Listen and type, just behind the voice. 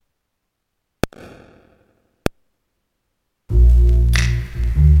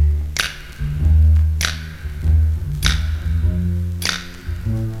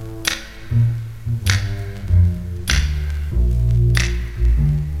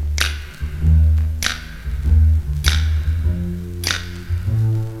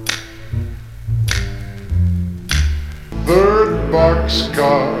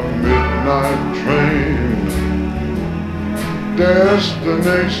boxcar midnight train,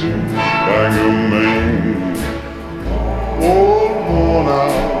 destination Bangor, Maine. Old worn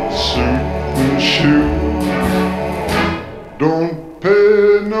out suit and shoes, don't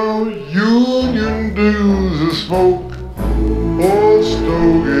pay no union dues or smoke old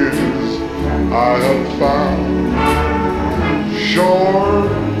stogies I have found. Short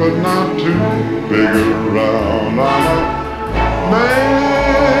but not too big around. I'm a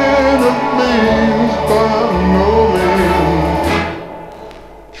man of means by no means.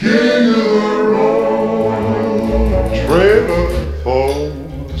 King of the road, trailer for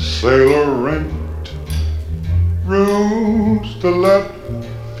sailor rent, rooms to let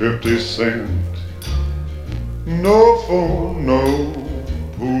 50 cents. No phone, no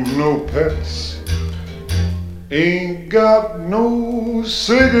pool, no pets. Ain't got no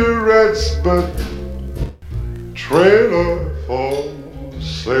cigarettes, but trailer for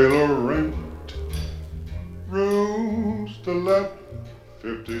sailor rent, rooms to let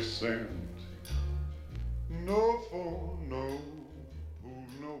 50 cents. No phone, no